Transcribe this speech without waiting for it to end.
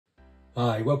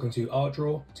Hi, welcome to Art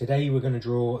Draw. Today we're going to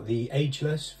draw the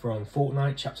Ageless from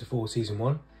Fortnite Chapter 4 Season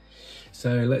 1.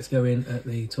 So let's go in at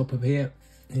the top of here.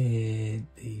 At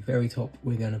the very top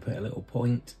we're going to put a little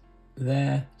point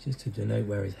there just to denote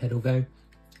where his head will go.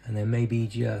 And then maybe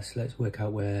just let's work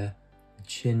out where the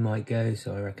chin might go.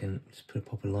 So I reckon just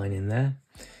pop a line in there.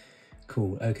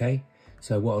 Cool, okay.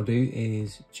 So what I'll do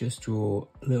is just draw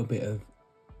a little bit of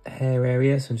hair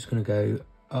area. So I'm just going to go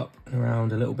up and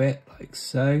around a little bit like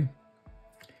so.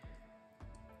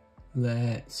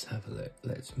 Let's have a look.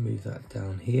 Let's move that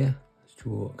down here. Let's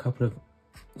draw a couple of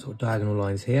sort of diagonal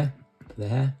lines here for the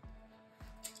hair.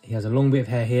 He has a long bit of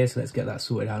hair here, so let's get that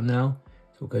sorted out now.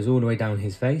 So it goes all the way down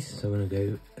his face. So I'm going to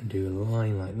go and do a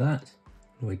line like that,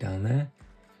 all the way down there.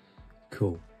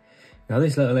 Cool. Now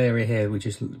this little area here, we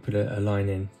just put a line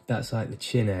in. That's like the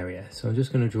chin area. So I'm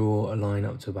just going to draw a line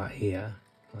up to about here,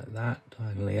 like that,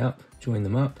 diagonally up. Join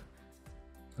them up,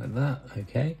 like that.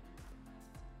 Okay.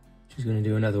 Just going to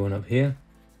do another one up here,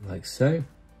 like so.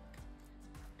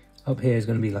 Up here is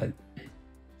going to be like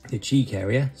the cheek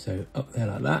area, so up there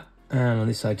like that. And on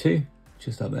this side too,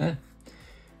 just up there.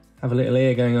 Have a little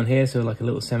ear going on here, so like a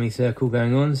little semicircle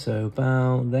going on, so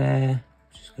about there.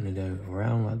 Just going to go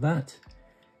around like that.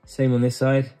 Same on this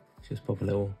side, just pop a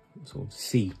little sort of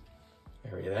C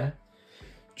area there.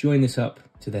 Join this up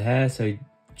to the hair, so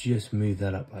just move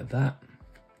that up like that.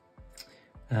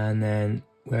 And then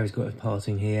where he's got his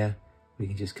parting here, we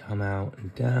can just come out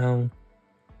and down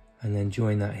and then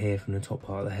join that here from the top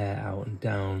part of the hair out and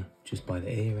down just by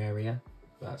the ear area.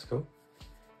 That's cool.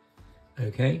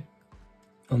 Okay,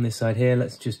 on this side here,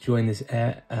 let's just join this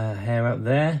hair out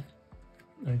there.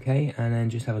 Okay, and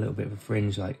then just have a little bit of a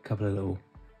fringe, like a couple of little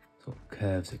sort of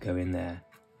curves that go in there.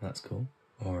 That's cool.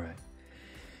 All right.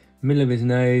 Middle of his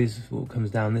nose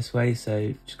comes down this way,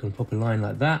 so just gonna pop a line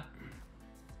like that.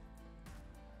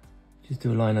 Just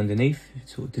do a line underneath,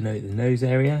 sort of denote the nose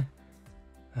area.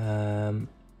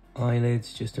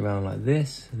 Eyelids just around like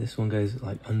this. This one goes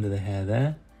like under the hair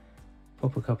there.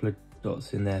 Pop a couple of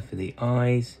dots in there for the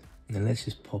eyes. And then let's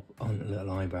just pop on a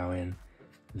little eyebrow in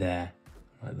there,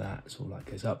 like that. Sort of like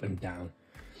goes up and down.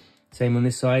 Same on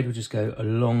this side, we'll just go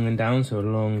along and down. So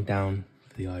along, down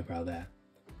for the eyebrow there.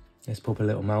 Let's pop a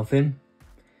little mouth in.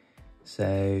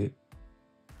 So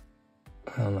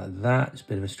like that, just a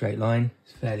bit of a straight line.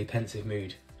 It's a fairly pensive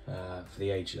mood for the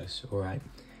Ageless. All right,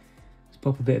 let's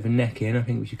pop a bit of a neck in. I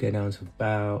think we should go down to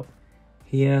about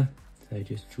here. So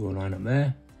just draw a line up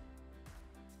there.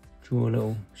 Draw a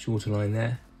little shorter line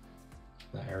there,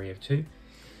 that area too.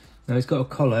 Now it's got a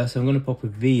collar, so I'm going to pop a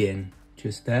V in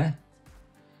just there.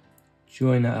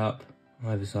 Join that up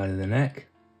either side of the neck.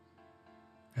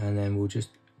 And then we'll just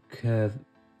curve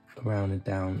around and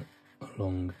down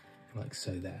along like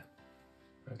so there.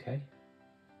 Okay.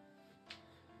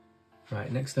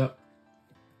 Right, next up,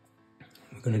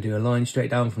 we're going to do a line straight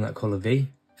down from that collar V,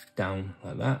 down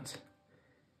like that.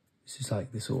 It's just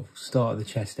like the sort of start of the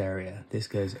chest area. This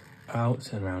goes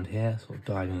out and around here, sort of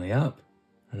diagonally up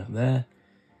and up there.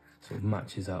 Sort of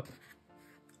matches up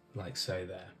like so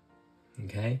there.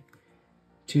 Okay.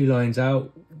 Two lines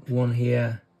out, one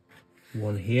here,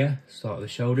 one here. Start at the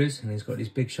shoulders, and he's got these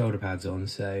big shoulder pads on,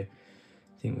 so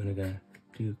I think we're going to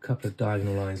do a couple of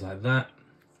diagonal lines like that.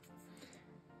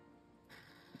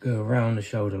 Go around the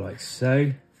shoulder like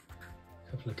so.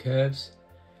 A couple of curves.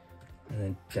 And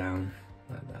then down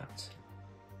like that.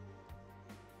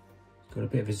 Got a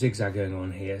bit of a zigzag going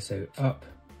on here. So up,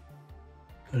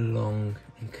 along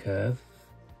and curve.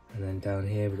 And then down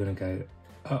here we're going to go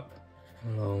up,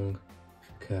 along,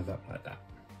 curve up like that.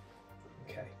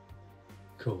 Okay,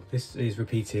 cool. This is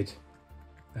repeated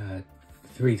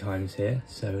 3 times here,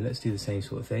 so let's do the same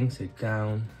sort of thing. So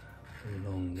down,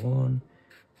 along 1,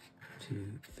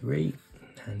 2, 3,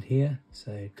 and here.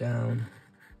 So down,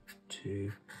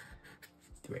 2,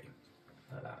 3,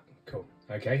 like that. Cool.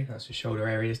 Okay, that's the shoulder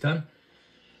areas done.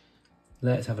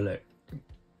 Let's have a look.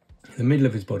 The middle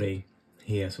of his body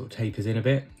here sort of tapers in a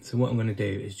bit. So what I'm going to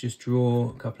do is just draw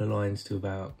a couple of lines to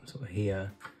about sort of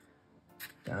here,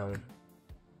 down,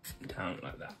 down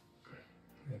like that.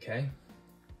 Okay.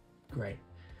 Great.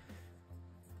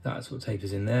 That's what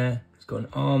tapers in there. It's got an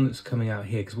arm that's coming out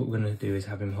here, because what we're going to do is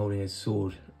have him holding his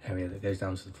sword area that goes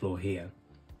down to the floor here.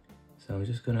 So I'm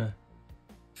just going to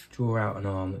draw out an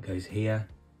arm that goes here,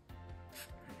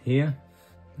 here.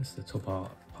 That's the top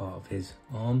part of his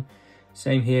arm.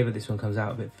 Same here, but this one comes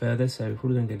out a bit further. So we're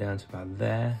probably going to go down to about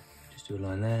there. Just do a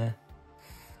line there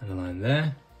and a line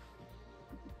there.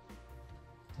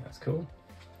 That's cool.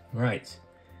 Right.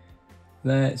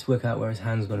 Let's work out where his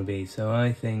hand's going to be. So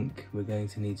I think we're going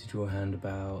to need to draw a hand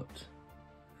about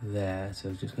there. So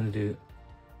I'm just going to do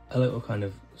a little kind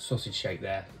of sausage shape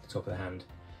there at the top of the hand.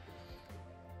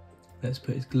 Let's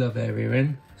put his glove area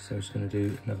in. So I'm just going to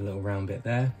do another little round bit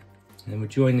there. And then we'll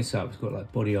join this up. It's got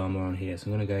like body armor on here. So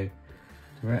I'm going to go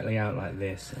directly out like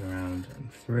this and around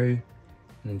and through.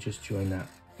 And then just join that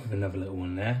with another little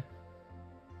one there.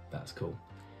 That's cool.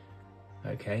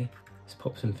 Okay, let's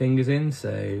pop some fingers in.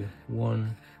 So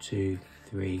 1, 2,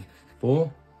 3,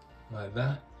 4, like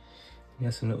that. You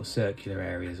have some little circular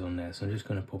areas on there. So I'm just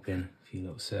going to pop in a few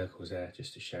little circles there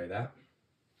just to show that.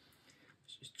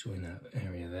 Let's just join that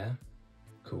area there.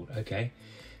 Cool, okay.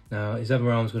 Now his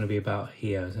other arm's going to be about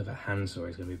here. His other hand,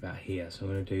 sorry, is going to be about here. So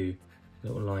I'm going to do a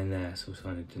little line there. So we'll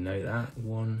kind of denote that.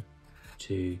 1,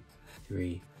 2,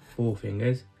 3, 4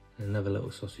 fingers. And another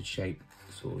little sausage shape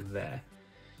sort of there.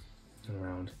 And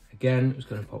around. Again, I'm just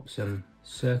going to pop some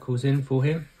circles in for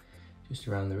him. Just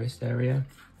around the wrist area.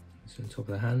 Just on top of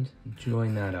the hand. And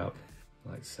join that up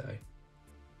like so.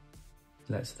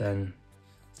 Let's then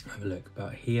have a look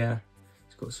about here.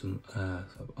 It's got some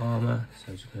sort of armour,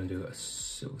 so I'm just going to do a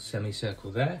sort of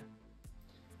semicircle there.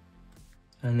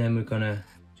 And then we're going to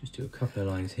just do a couple of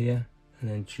lines here, and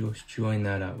then just join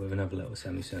that up with another little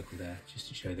semicircle there, just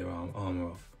to show the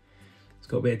armour off. It's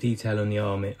got a bit of detail on the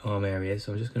arm area,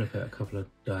 so I'm just going to put a couple of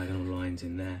diagonal lines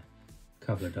in there. A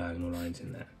couple of diagonal lines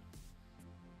in there.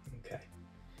 Okay.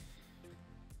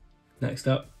 Next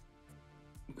up,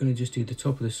 we're going to just do the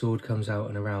top of the sword comes out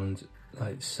and around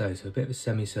like so. So a bit of a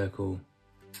semicircle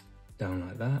down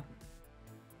like that.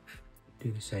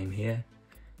 Do the same here.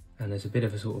 And there's a bit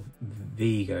of a sort of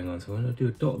V going on. So I'm going to do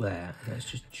a dot there. And let's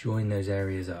just join those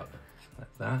areas up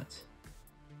like that.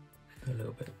 Put a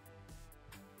little bit of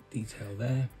detail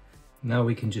there. Now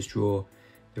we can just draw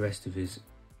the rest of his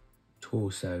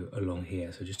torso along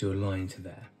here. So just do a line to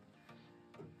there.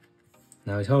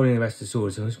 Now he's holding the rest of the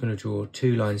sword, so I'm just going to draw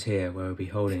 2 lines here where we'll be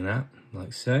holding that,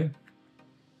 like so.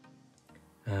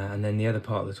 And then the other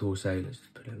part of the torso, let's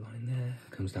just put a line there,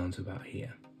 comes down to about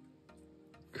here.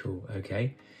 Cool,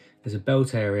 okay. There's a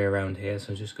belt area around here, so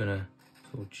I'm just going to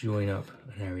sort of join up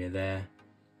an area there.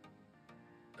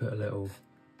 Put a little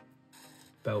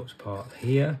belt part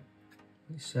here,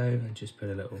 like so, and just put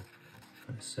a little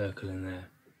kind of circle in there.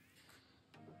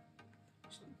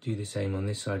 Just do the same on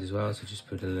this side as well, so just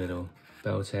put a little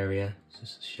belt area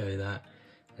just to show that,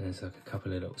 and there's like a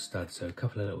couple of little studs, so a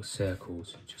couple of little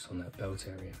circles just on that belt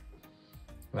area.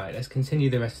 Right, let's continue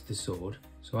the rest of the sword.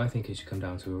 So I think it should come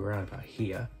down to around about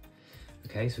here.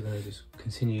 Okay, so we're going to just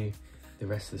continue the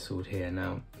rest of the sword here.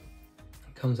 Now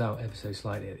it comes out ever so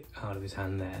slightly out of his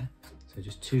hand there, so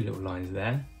just 2 little lines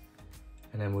there,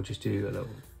 and then we'll just do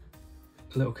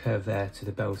a little curve there to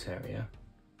the belt area,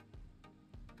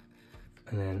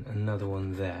 and then another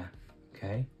one there.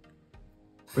 Okay,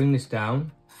 bring this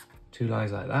down, 2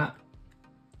 lines like that,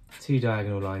 2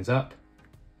 diagonal lines up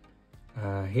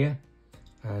here,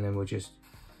 and then we'll just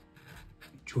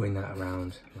join that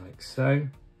around like so.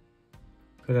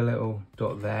 Put a little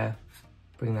dot there,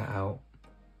 bring that out,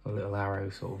 a little arrow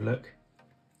sort of look.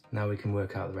 Now we can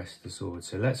work out the rest of the sword.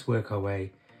 So let's work our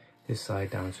way this side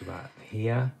down to about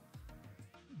here,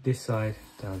 this side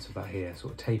down to about here,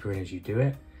 sort of tapering as you do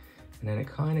it, and then it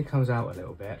kind of comes out a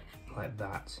little bit like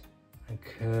that and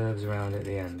curves around at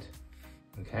the end.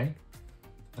 Okay,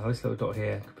 now this little dot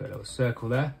here, put a little circle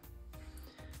there,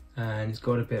 and it's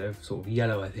got a bit of sort of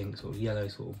yellow, I think, sort of yellow,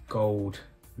 sort of gold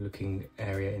looking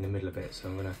area in the middle of it. So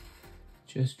I'm gonna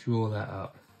just draw that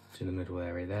up to the middle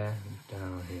area there and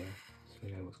down here, so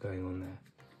we know what's going on there.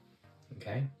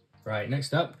 Okay, right,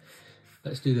 next up,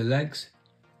 let's do the legs.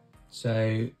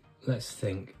 So let's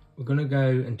think. We're gonna go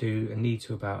and do a knee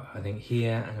to about, I think,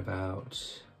 here and about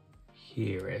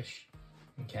here-ish.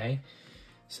 Okay,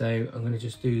 so I'm going to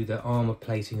just do the armour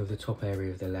plating of the top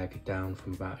area of the leg down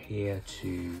from about here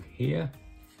to here.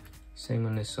 Same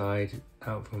on this side,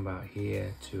 out from about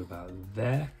here to about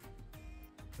there.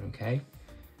 Okay,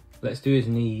 let's do his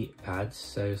knee pads.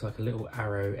 So it's like a little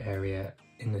arrow area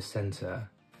in the centre,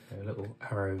 a little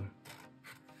arrow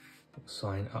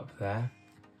sign up there,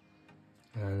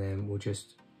 and then we'll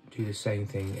just do the same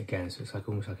thing again. So it's like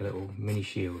almost like a little mini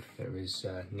shield for his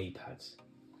knee pads.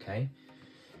 Okay,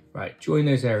 right, join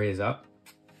those areas up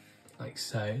like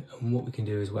so, and what we can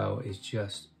do as well is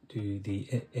just do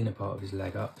the inner part of his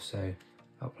leg up, so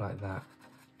up like that,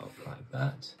 up like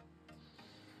that.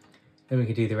 Then we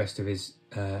can do the rest of his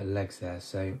legs there.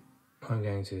 So I'm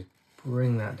going to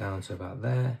bring that down to about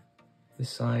there. This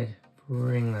side,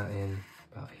 bring that in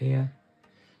about here.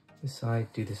 This side,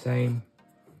 do the same,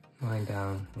 line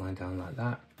down like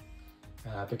that.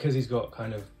 Because he's got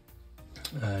kind of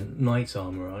knight's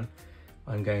armour on,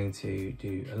 I'm going to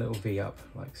do a little V up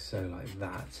like so, like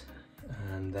that,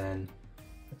 and then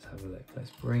Let's have a look.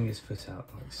 Let's bring his foot out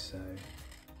like so,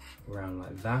 around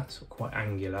like that, so quite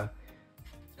angular,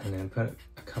 and then put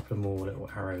a couple of more little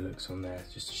arrow looks on there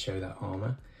just to show that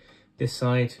armour. This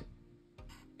side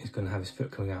is going to have his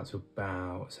foot coming out to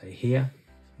about, say, here,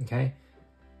 okay?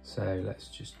 So let's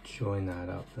just join that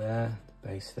up there, the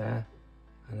base there,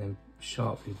 and then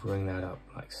sharply bring that up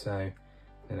like so,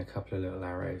 then a couple of little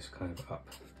arrows kind of up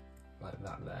like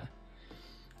that there.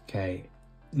 Okay,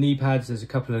 knee pads, there's a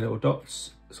couple of little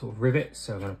dots, sort of rivets,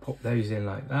 so I'm going to pop those in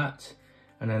like that,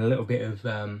 and then a little bit of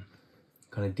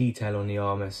kind of detail on the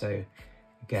armour, so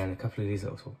again a couple of these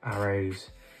little sort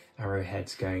of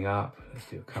arrowheads going up. Let's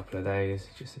do a couple of those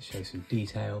just to show some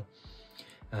detail.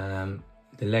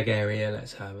 The leg area,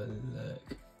 let's have a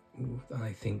look. Ooh,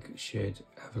 I think should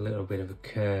have a little bit of a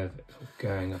curve sort of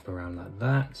going up around like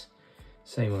that.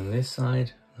 Same on this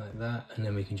side, like that, and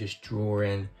then we can just draw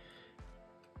in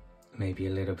maybe a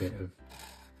little bit of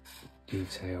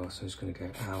detail. So it's going to go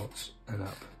out and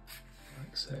up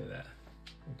like so there.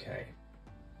 Okay,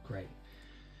 great.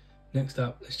 Next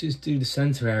up, let's just do the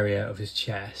center area of his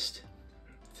chest.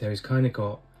 So he's kind of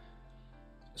got,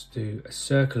 let's do a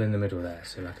circle in the middle there,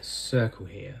 so like a circle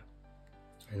here,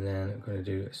 and then I'm going to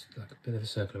do like a bit of a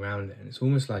circle around it, and it's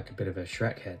almost like a bit of a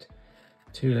Shrek head.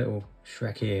 Two little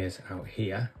Shrek ears out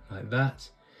here like that,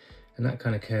 and that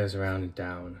kind of curves around and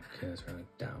down,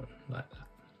 like that.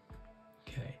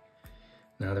 Okay,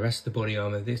 now the rest of the body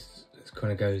armor, this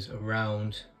kind of goes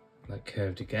around like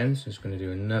curved again, so it's going to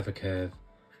do another curve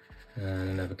and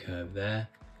another curve there,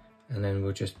 and then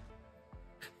we'll just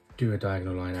do a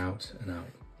diagonal line out and out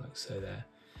like so there.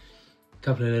 A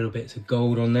couple of little bits of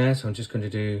gold on there, so I'm just going to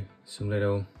do some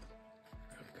little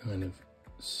kind of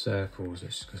circles.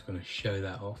 It's just going to show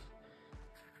that off.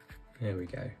 There we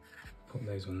go, put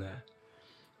those on there.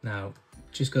 Now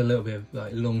just got a little bit of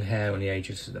like long hair on the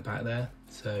edges at the back there,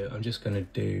 so I'm just going to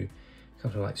do a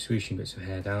couple of like swooshing bits of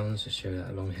hair down to show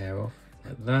that long hair off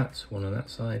like that, one on that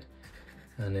side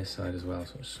and this side as well,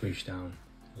 sort of swoosh down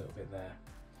a little bit there.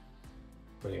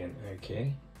 Brilliant.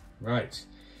 Okay, right,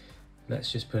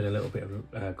 let's just put a little bit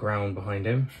of ground behind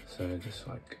him, so just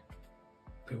like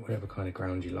put whatever kind of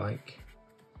ground you like.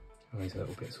 Always a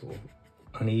little bit sort of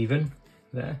uneven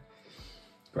there.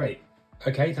 Great.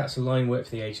 Okay, that's the line work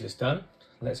for the Ageless done.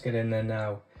 Let's get in there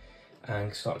now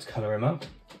and start to colour him up.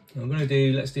 I'm going to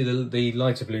do, let's do the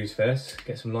lighter blues first,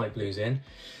 get some light blues in.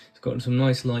 It's got some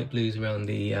nice light blues around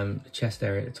the chest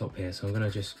area at the top here, so I'm going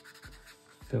to just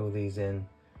fill these in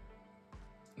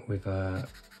with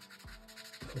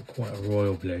quite a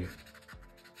royal blue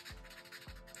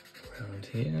around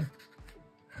here,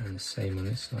 and the same on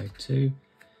this side too.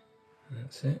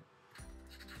 That's it.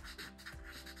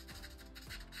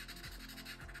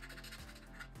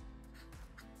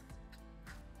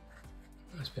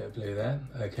 Nice bit of blue there.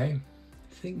 Okay,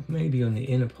 I think maybe on the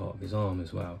inner part of his arm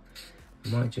as well, I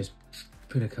might just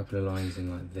put a couple of lines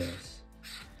in like this.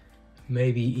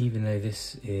 Maybe even though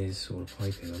this is sort of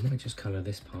piping, I might just colour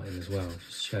this part in as well,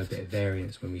 just show a bit of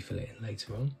variance when we fill it in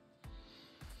later on.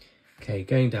 Okay,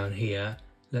 going down here,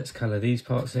 let's colour these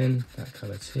parts in, that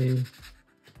colour too.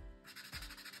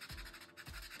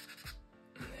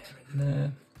 There and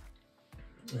there.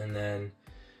 And then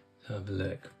have a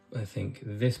look. I think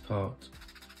this part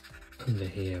under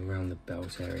here around the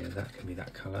belt area, that can be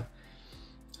that colour.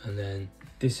 And then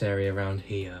this area around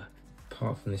here,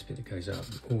 apart from this bit that goes up,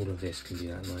 all of this can be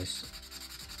that nice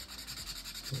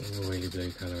sort of royally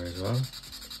blue colour as well.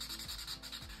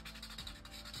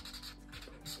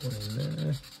 Put one in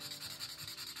there.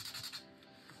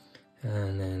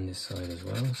 And then this side as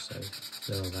well, so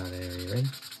fill that area in.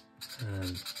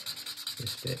 And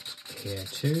this bit here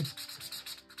too.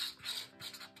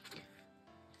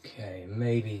 Okay,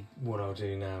 maybe what I'll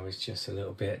do now is just a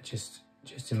little bit, just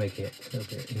to make it a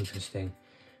little bit interesting,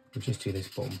 we'll just do this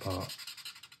bottom part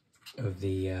of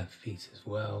the feet as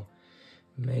well.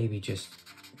 Maybe just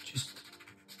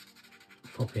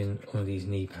pop in one of these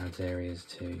knee pads areas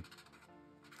too.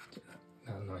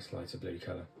 That nice lighter blue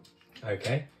colour.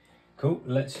 Okay, cool.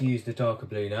 Let's use the darker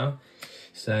blue now.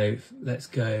 So let's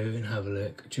go and have a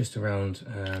look just around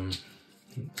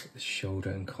the shoulder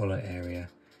and collar area,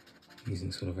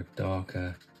 using sort of a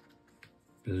darker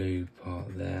blue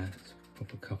part there. Let's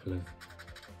pop a couple of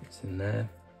bits in there.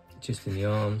 Just in the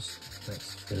arms,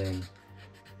 let's fill in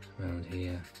around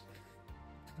here.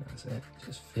 That's it,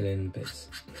 just fill in bits,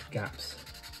 gaps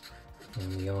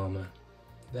on the armour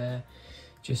there.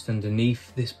 Just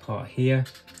underneath this part here,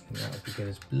 that would be good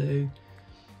as blue.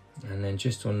 And then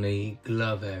just on the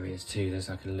glove areas too, there's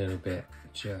like a little bit,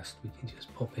 we can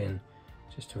just pop in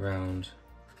just around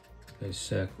those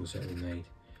circles that we made.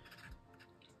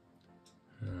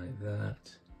 Like that.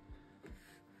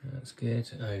 That's good.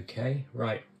 Okay,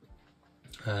 right.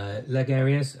 Leg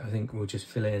areas, I think we'll just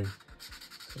fill in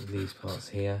sort of these parts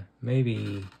here.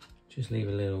 Maybe just leave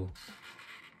a little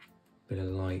bit of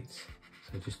light.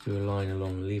 So just do a line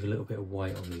along, leave a little bit of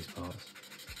white on these parts,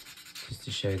 just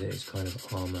to show that it's kind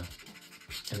of armour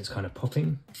and it's kind of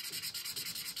popping.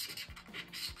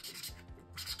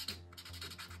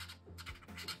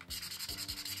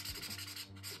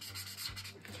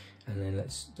 And then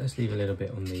let's leave a little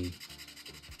bit on the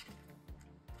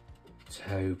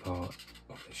toe part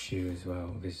of the shoe as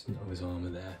well, of his armour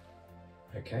there.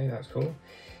 Okay, that's cool.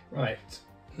 Right,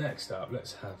 next up,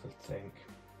 let's have a think.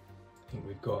 I think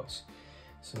we've got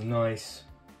some nice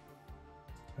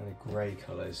kind of grey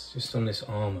colours just on this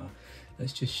armour.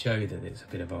 Let's just show that it's a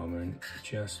bit of armour and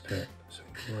just put some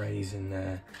greys in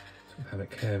there, sort of have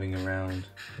it curving around.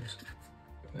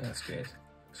 That's good.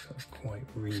 It's got quite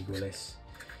regalist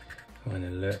kind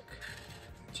of look.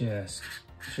 Just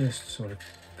sort of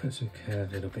put some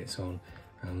curved little bits on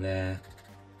around there.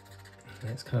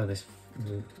 Let's colour this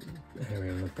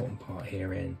area on the bottom part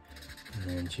here in, and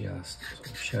then just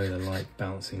sort of show the light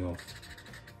bouncing off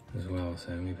as well.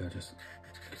 So maybe I'll just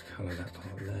colour that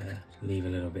part there, leave a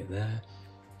little bit there,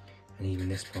 and even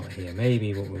this part here.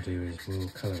 Maybe what we'll do is we'll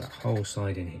colour that whole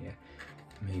side in here,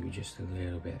 maybe just a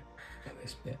little bit of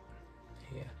this bit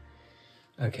here.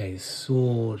 Okay, the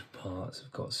sword parts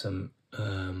have got some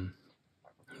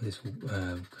this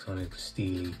kind of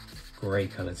steely grey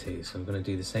colour too, so I'm going to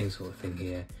do the same sort of thing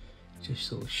here, just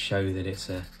sort of show that it's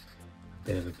a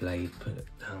bit of a blade. Put it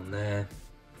down there,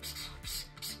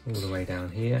 all the way down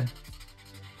here.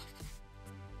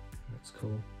 That's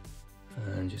cool.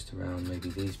 And just around maybe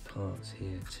these parts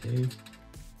here too.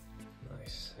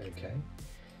 Nice. Okay.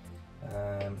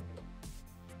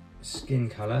 Skin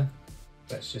colour.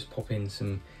 Let's just pop in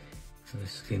some kind of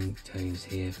skin tones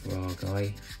here for our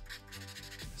guy.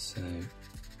 So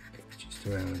just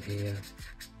around here,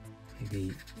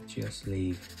 maybe just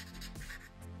leave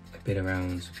a bit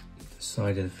around the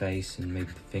side of the face and maybe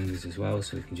the fingers as well,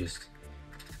 so we can just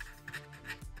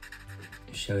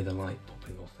show the light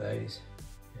popping off those.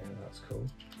 Yeah, that's cool.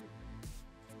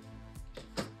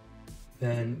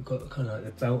 Then we've got kind of like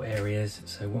the belt areas,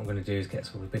 so what I'm going to do is get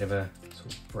sort of a bit of a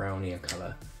sort of brownier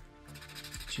colour.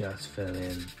 Just fill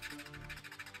in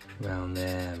around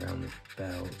there, around the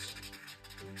belt.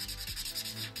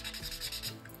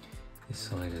 This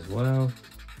side as well.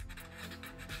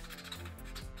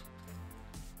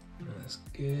 That's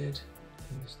good.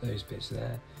 There's those bits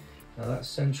there. Now that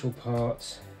central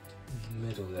part in the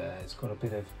middle there, it's got a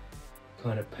bit of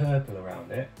kind of purple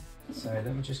around it. So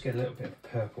let me just get a little bit of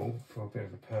purple for a bit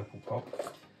of a purple pop.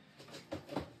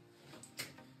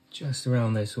 Just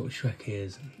around those sort of Shrek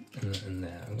ears and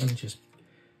there. I'm going to just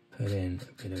put in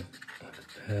a bit of like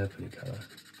a purpley colour.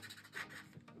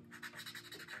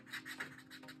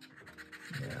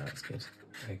 Yeah, that's good.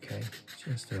 Okay,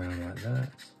 just around like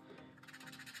that.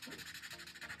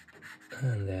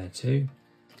 And there too.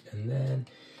 And then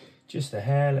just the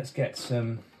hair, let's get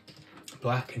some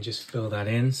black and just fill that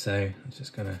in. So I'm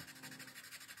just going to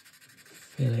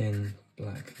fill in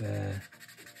black there.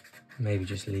 Maybe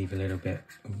just leave a little bit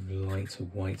of lighter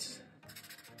white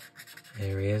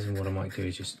areas, and what I might do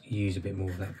is just use a bit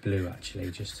more of that blue actually,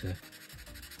 just to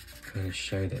kind of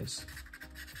show that it's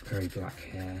very black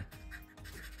hair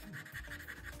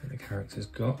that the character's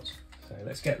got. So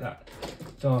let's get that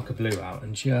darker blue out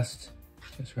and just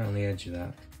around the edge of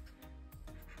that,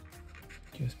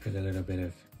 just put a little bit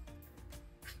of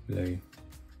blue.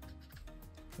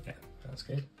 Yeah, that's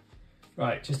good.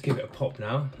 Right, just to give it a pop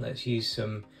now, let's use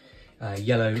some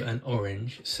yellow and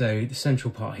orange. So the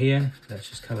central part here, let's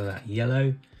just colour that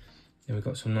yellow. Then we've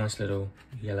got some nice little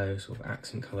yellow sort of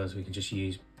accent colours we can just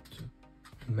use to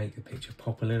make the picture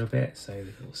pop a little bit. So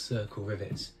the little circle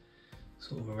rivets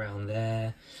sort of around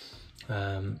there.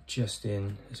 Just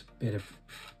in, there's a bit of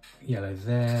yellow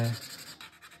there,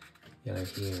 yellow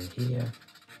here and here.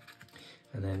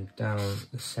 And then down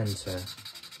the centre,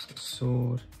 the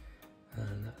sword,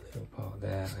 and that little part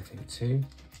there I think too.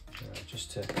 Just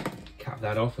to cap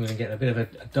that off, I'm going to get a bit of a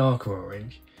darker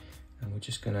orange, and we're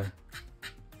just going to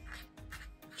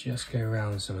go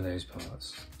around some of those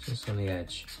parts, just on the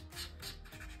edge,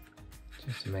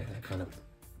 just to make that kind of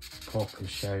pop and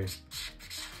show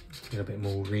a little bit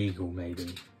more regal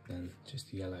maybe than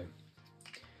just the yellow.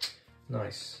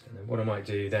 Nice. And then what I might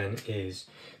do then is,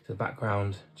 for the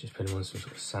background, just put on some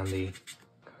sort of sandy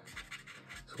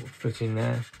sort of footing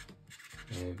there.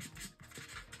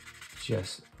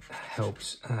 Just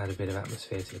helps add a bit of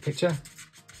atmosphere to the picture.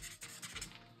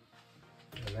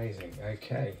 Amazing.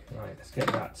 Okay, right, let's get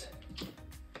that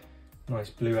nice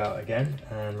blue out again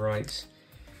and write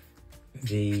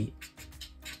the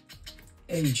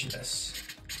Ageless.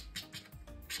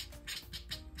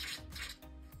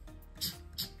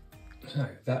 So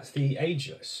that's the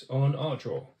Ageless on Art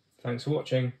Draw. Thanks for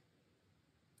watching.